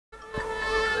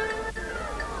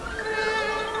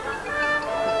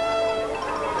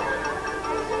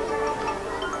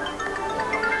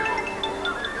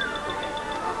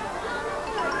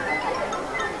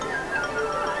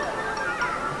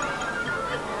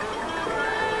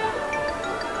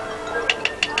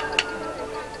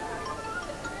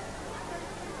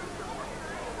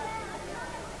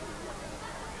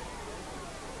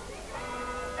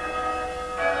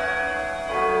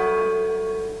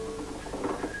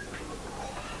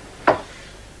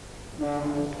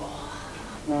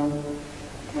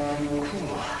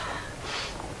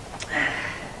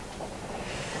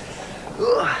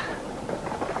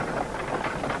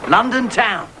London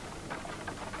town.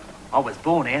 I was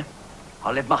born here.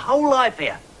 I lived my whole life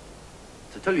here.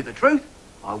 To tell you the truth,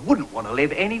 I wouldn't want to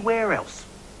live anywhere else.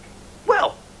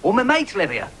 Well, all my mates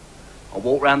live here. I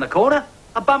walk round the corner,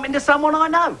 I bump into someone I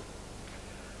know.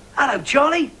 Hello,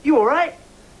 Charlie. You all right?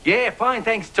 Yeah, fine,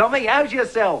 thanks, Tommy. How's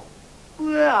yourself?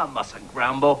 Well, I mustn't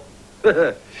grumble.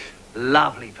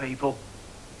 Lovely people.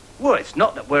 Well, it's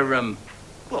not that we're,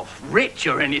 well, rich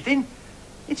or anything.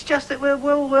 It's just that we're,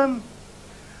 well,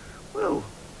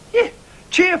 yeah,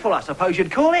 cheerful, I suppose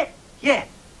you'd call it. Yeah,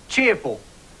 cheerful.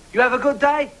 You have a good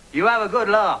day, you have a good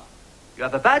laugh. You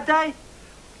have a bad day,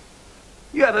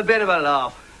 you have a bit of a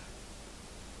laugh.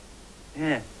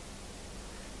 Yeah.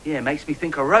 Yeah, it makes me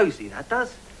think of Rosie, that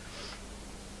does.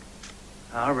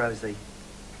 Ah, Rosie.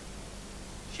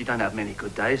 She don't have many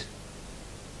good days.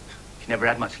 She never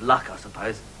had much luck, I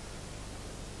suppose.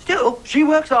 Still, she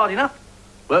works hard enough.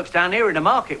 Works down here in the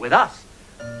market with us.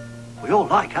 We all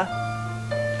like her.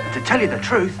 And to tell you the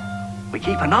truth, we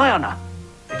keep an eye on her,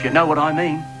 if you know what I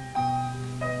mean.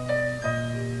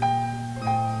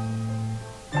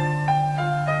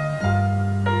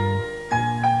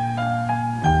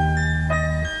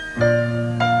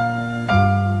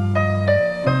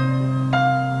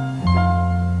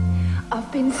 I've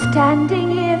been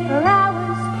standing here for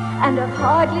hours and I've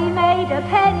hardly made a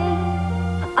penny.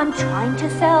 I'm trying to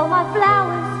sell my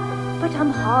flowers, but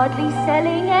I'm hardly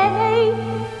selling any.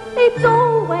 It's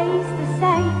always the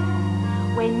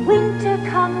same when winter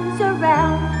comes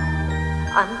around.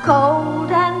 I'm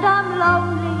cold and I'm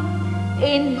lonely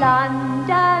in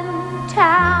London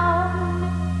town.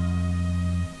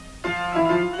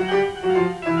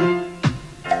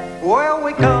 Well,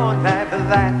 we can't have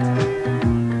that.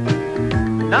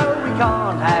 No, we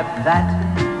can't have that.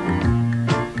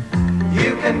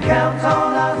 You can count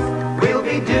on us, we'll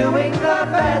be doing the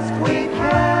best we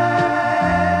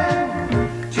can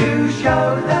to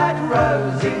show that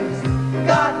Rosie's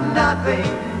got nothing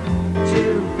to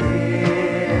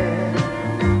fear.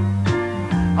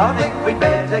 I think we'd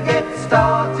better get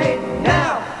started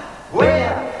now,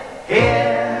 we're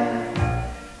here.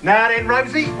 Now then,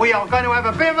 Rosie, we are going to have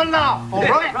a bit of a laugh, all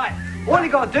right? Right. All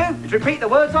you got to do is repeat the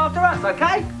words after us,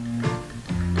 okay?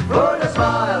 Put a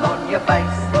smile on your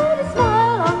face. Put a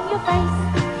smile on your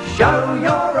face. Show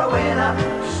you're a winner.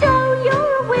 Show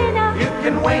you're a winner. You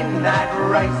can win that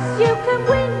race. You can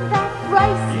win that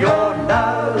race. You're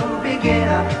no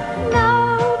beginner.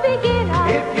 No beginner.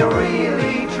 If you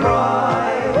really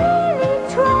try,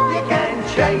 you can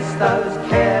chase those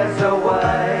cares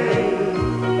away.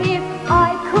 If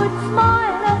I could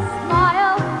smile a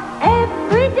smile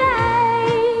every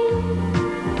day,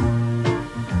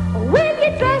 will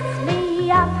you dress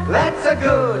me up? That's a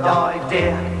good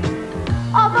idea.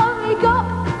 I've only got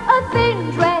a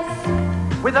thin dress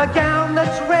With a gown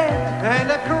that's red and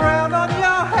a crown on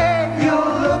your head,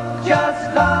 you'll look just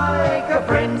like a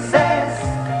princess.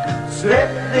 Step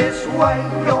this way,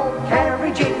 your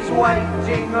carriage is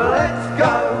waiting. Let's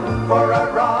go for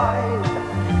a ride.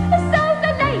 so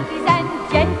the ladies and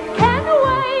gents can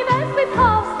wave as we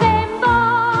pass them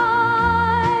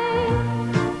by.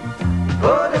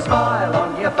 Put a smile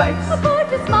on your face. Put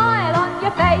a smile on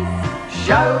your face.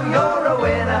 Show you're a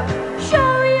winner.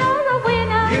 Show you're a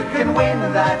winner. You can win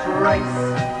that race.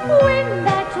 Win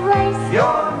that race.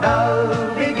 You're no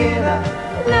beginner.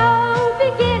 No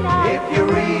beginner. If you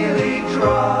really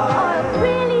try,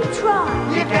 Really try.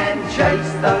 you can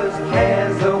chase those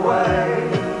cares away.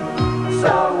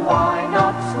 So why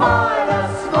not smile a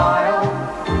smile?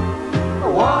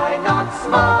 Why not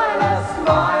smile a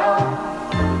smile?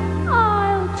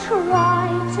 I'll try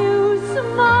to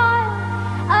smile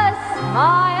a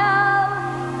smile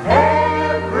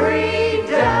Every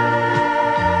day.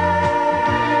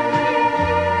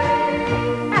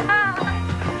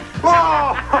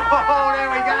 Oh, there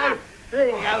we go. There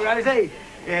you go, Rosie.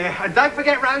 Yeah, and don't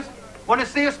forget, Rose, want to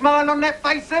see a smile on that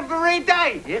face every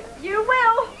day. Yep. You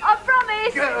will, I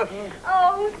promise. Good.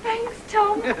 Oh, thanks,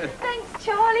 Tom. Thanks,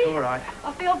 Charlie. All right.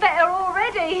 I feel better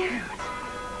already.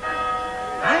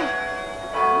 Hey?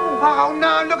 Oh,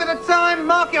 no, look at the time.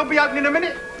 Market will be open in a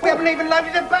minute. We haven't even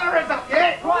loaded the barrows up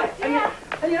yet. Right,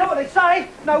 and you know what they say?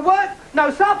 No work,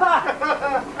 no supper.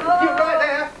 You're right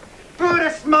there. Put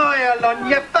a smile on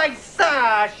your face,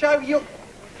 show you.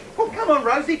 Oh, come on,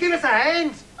 Rosie, give us a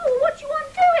hand. Oh, what do you want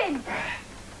doing?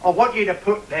 I want you to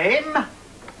put them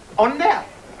on there.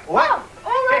 What? Oh,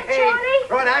 all right, Charlie.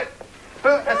 Right out.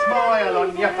 Put a smile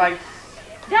on your face.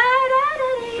 Da da da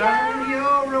dee Show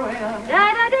you're a winner.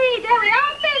 da da dee da.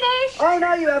 I'm finished. Oh,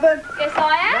 no, you haven't. Yes,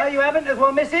 I am. No, you haven't. There's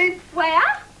one missing. Where?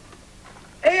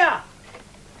 Here.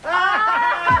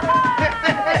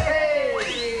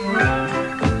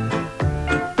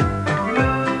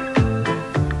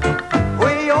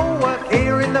 We all work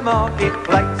here in the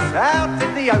marketplace, out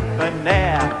in the open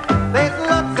air. There's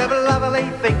lots of lovely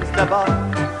things to buy,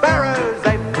 barrows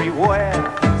everywhere.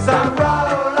 So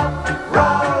roll up,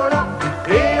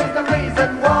 here's the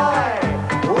reason why.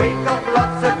 We've got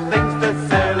lots of things to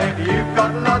sell if you've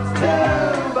got lots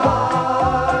to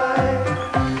buy.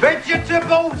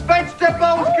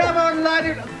 Vegetables, come on,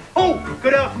 lady. Oh,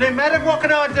 good afternoon, madam. What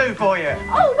can I do for you?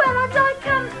 Oh, well, I'd like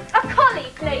a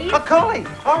collie, please. A collie?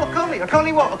 Oh, a collie. A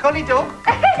collie what? A collie dog?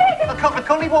 A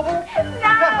collie wobble? No,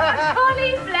 a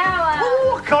cauliflower.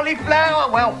 Oh, a cauliflower.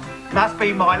 Well, must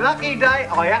be my lucky day.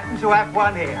 I happen to have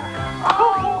one here.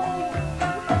 Oh.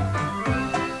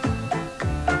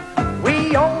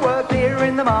 We all work here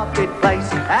in the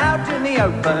marketplace, out in the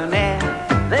open air.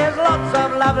 There's lots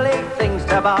of lovely things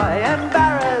to buy and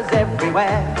barrows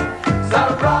everywhere. So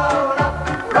roll up,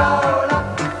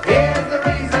 here's the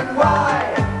reason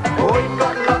why. We've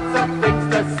got lots of things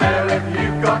to sell if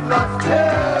you've got lots to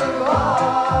buy.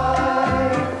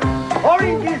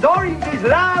 Oranges,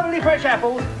 lovely fresh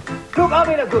apples. Look, I'm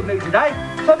in a good mood today.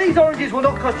 So these oranges will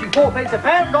not cost you 4p a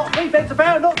pound, not 3p a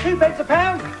pound, not 2p a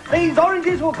pound. These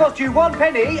oranges will cost you 1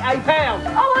 penny a pound.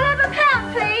 Oh, I'll have a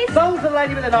pound, please. Sold to the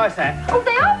lady with the nice hat. Oh,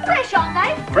 they are fresh, aren't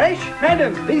they? Fresh?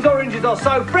 Madam, these oranges are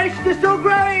so fresh, they're still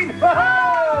growing.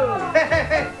 Whoa!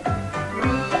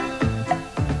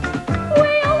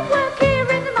 We all work here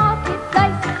in the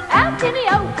marketplace, out in the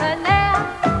open air.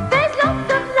 There's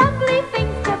lots of lovely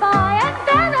things to buy and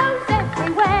barrows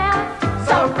everywhere.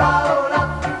 So roll up,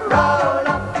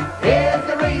 here's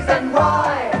the reason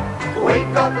why.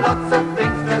 We've got lots of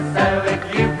things to sell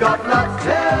if you've got lots to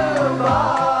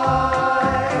buy.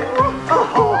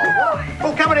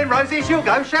 Oh, come on in, Rosie. It's your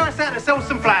go. Show us how to sell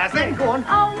some flowers, then. Go on.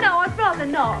 Oh, no, I'd rather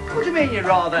not. What do you mean you'd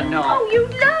rather not? Oh,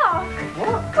 you'd laugh. What?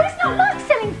 Well, it's not like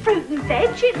selling fruit and veg.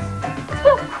 It's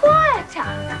more quieter.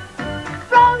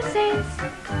 Roses,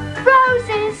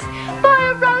 buy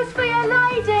a rose for your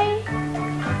lady.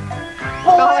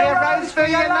 Buy a rose for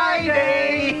your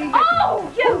lady.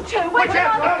 Oh, you two, when Watch will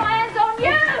out, I get my hands on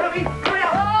you? Hurry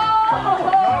up.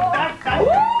 Oh,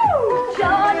 woo,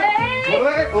 Charlie.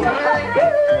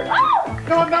 Oh,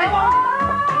 Come on, mate.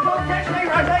 Come on, catch me,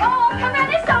 Rosie. oh, come round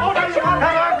this side. Get your Come on.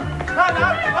 No.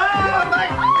 Oh,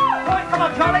 mate. Right, come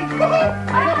on, Charlie. Come on.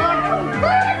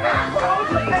 Oh,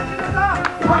 let's get to the start.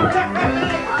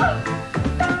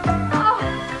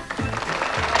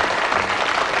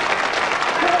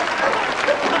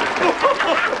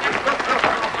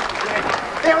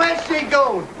 Where's she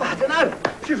gone? I don't know.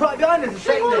 She's right behind us a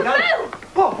second ago.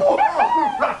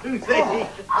 Rosie.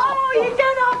 Oh, you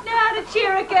don't half know how to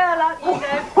cheer a girl up, you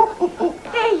know.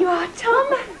 There you are, Tom.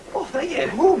 Oh, thank you.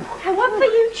 And one for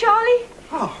you, Charlie.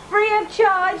 Free of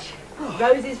charge.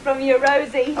 Roses from your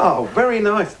Rosie. Oh, very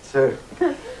nice, too.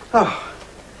 Oh,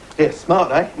 yeah,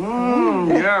 smart, eh?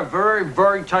 Yeah, very,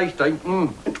 very tasty. Here.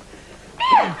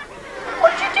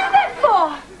 What'd you do that for?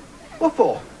 What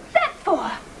for? That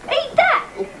for? Eat that.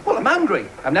 Well, I'm hungry.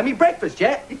 I haven't had me breakfast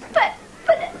yet. But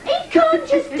he can't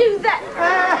just do that.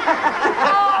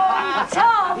 Oh,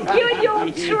 Tom, you and your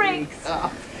tricks.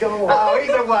 Oh,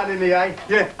 he's a one in the A.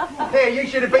 Yeah. Here, you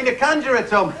should have been a conjurer,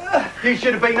 Tom. You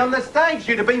should have been on the stage.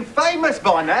 You'd have been famous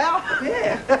by now.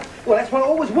 Yeah. Well, that's what I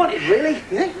always wanted, really.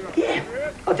 Yeah? Yeah.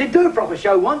 I did do a proper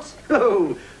show once.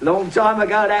 Oh, long time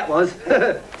ago that was.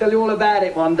 Tell you all about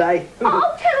it one day.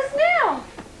 Oh, tell us now.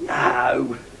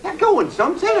 No. Now, go on,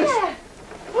 Tom, tell us. Yeah.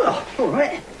 Well, all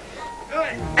right.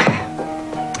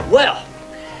 Well,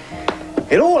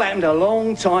 it all happened a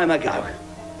long time ago.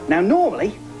 Now,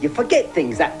 normally, you forget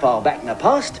things that far back in the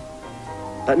past,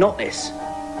 but not this.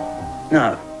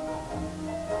 No.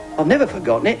 I've never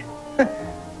forgotten it.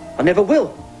 I never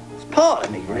will. It's part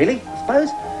of me, really, I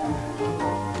suppose.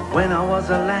 When I was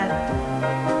a lad,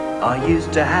 I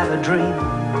used to have a dream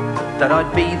that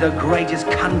I'd be the greatest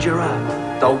conjurer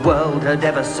the world had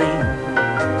ever seen.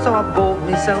 So I bought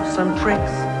myself some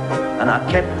tricks and I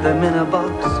kept them in a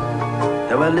box.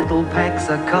 There were little packs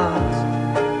of cards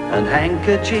and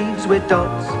handkerchiefs with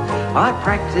dots. I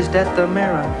practiced at the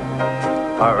mirror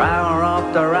for hour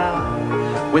after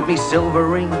hour with me silver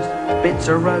rings, bits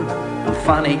of rope and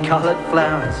funny coloured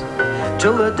flowers,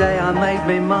 till the day I made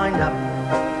me mind up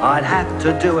I'd have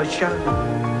to do a show.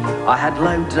 I had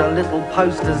loads of little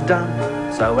posters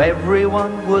done so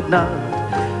everyone would know.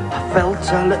 I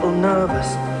felt a little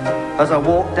nervous as I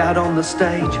walked out on the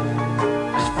stage.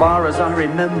 As far as I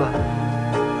remember,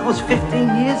 I was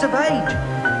 15 years of age.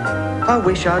 I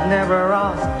wish I'd never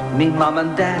asked me mum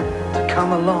and dad to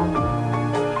come along.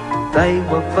 They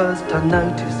were first to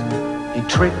notice me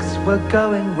tricks were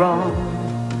going wrong.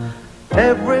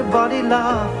 Everybody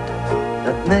laughed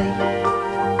at me.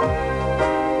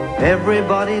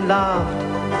 Everybody laughed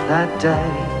that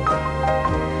day.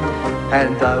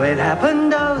 And though it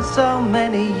happened oh so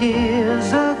many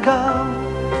years ago,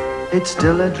 it's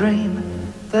still a dream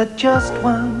that just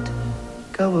won't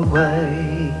go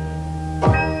away.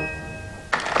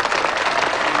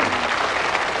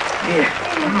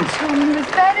 Tom, you're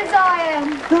as bad as I am.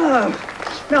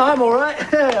 No, I'm all right.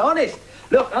 Honest.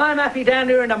 Look, I'm happy down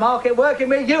here in the market working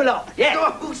with you lot. Yeah.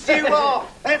 Of course you are.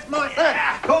 That's my...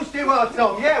 Of course you are,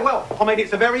 Tom. Yeah, well, I mean,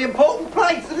 it's a very important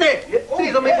place, isn't it?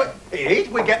 Yeah. I mean, it is.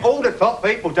 We get all the top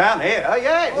people down here.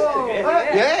 Yes.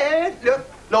 Yeah. Look,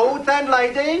 lords and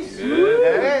ladies.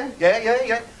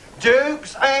 Yeah.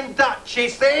 Dukes and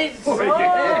duchesses.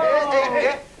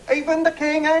 Yeah. Even the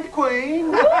king and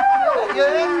queen.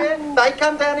 Yeah. They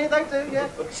come down here, they do, yeah.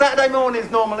 Saturday mornings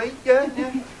normally, yeah.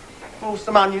 Or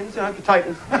some onions,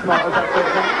 potatoes, tomatoes, that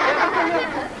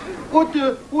sort of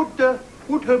thing.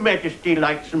 Would Her Majesty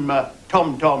like some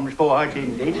tom-toms for her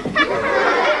dinner?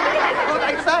 What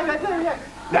they say, they do, yeah.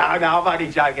 No, I'm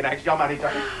only joking, actually, I'm only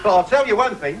joking. But I'll tell you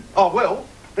one thing, I will.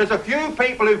 There's a few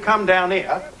people who come down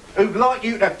here who'd like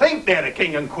you to think they're the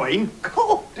king and queen.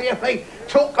 God, dear me,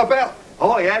 talk about...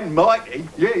 I am mighty,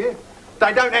 yeah.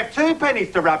 They don't have 2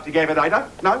 pennies to rub together, they don't,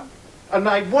 no. And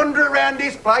they wander around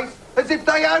this place as if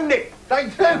they own it. They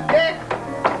do, yeah.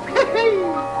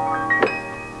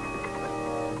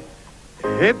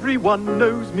 Everyone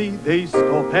knows me, they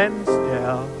stop and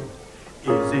stare.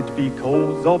 Is it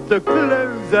because of the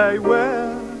clothes I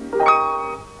wear?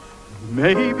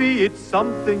 Maybe it's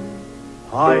something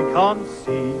I can't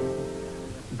see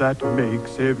that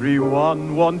makes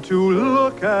everyone want to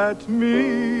look at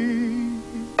me.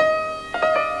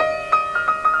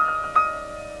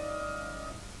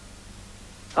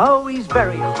 Oh, he's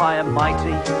very high and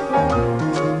mighty.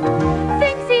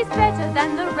 Thinks he's better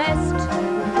than the rest.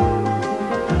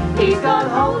 He's got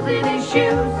holes in his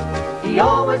shoes. He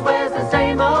always wears the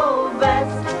same old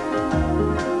vest.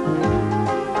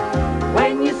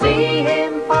 When you see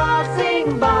him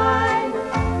passing by,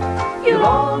 you'll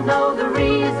all know the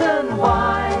reason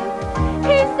why.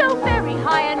 He's so very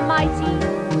high and mighty.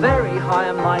 Very high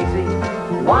and mighty.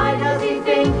 Why does he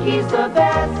think he's the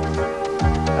best?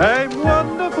 I'm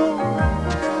wonderful,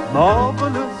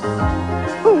 marvelous,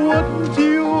 wouldn't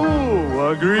you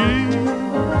agree?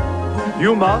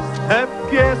 You must have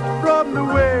guessed from the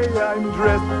way I'm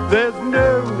dressed, there's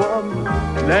no one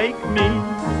like me.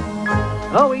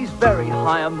 Oh, he's very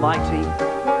high and mighty.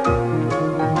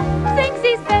 Thinks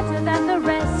he's better than the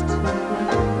rest.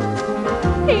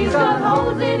 He's got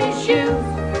holes in his shoes.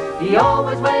 He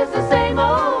always wears the same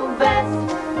old vest.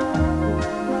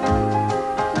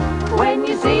 When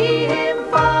you see him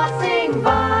passing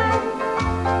by,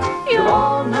 you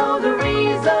all know the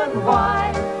reason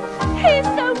why. He's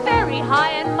so very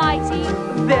high and mighty.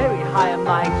 Very high and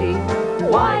mighty.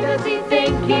 Why does he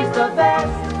think he's the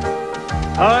best?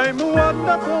 I'm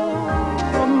wonderful,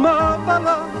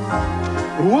 marvelous,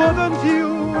 wouldn't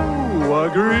you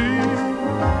agree?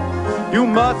 You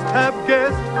must have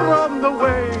guessed from the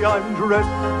way I'm dressed,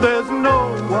 there's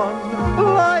no one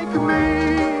like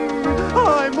me.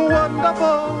 I'm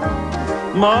wonderful,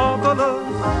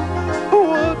 marvelous,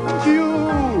 wouldn't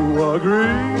you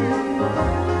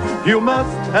agree? You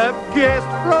must have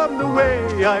guessed from the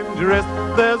way I'm dressed,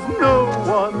 there's no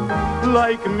one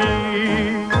like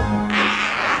me.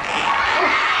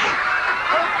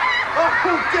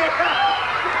 Oh, dear.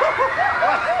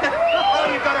 Oh,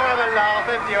 you've got to have a laugh,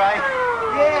 haven't you, eh?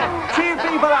 Yeah, cheer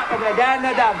people up when they're down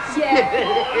the dumps.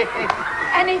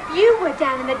 Yeah. And if you were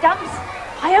down in the dumps,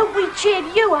 I hope we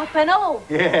cheered you up and all.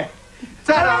 Yeah.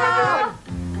 Ta-da!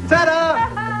 Ta-da!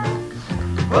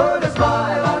 Put a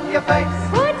smile on your face.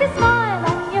 Put a smile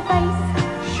on your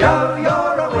face. Show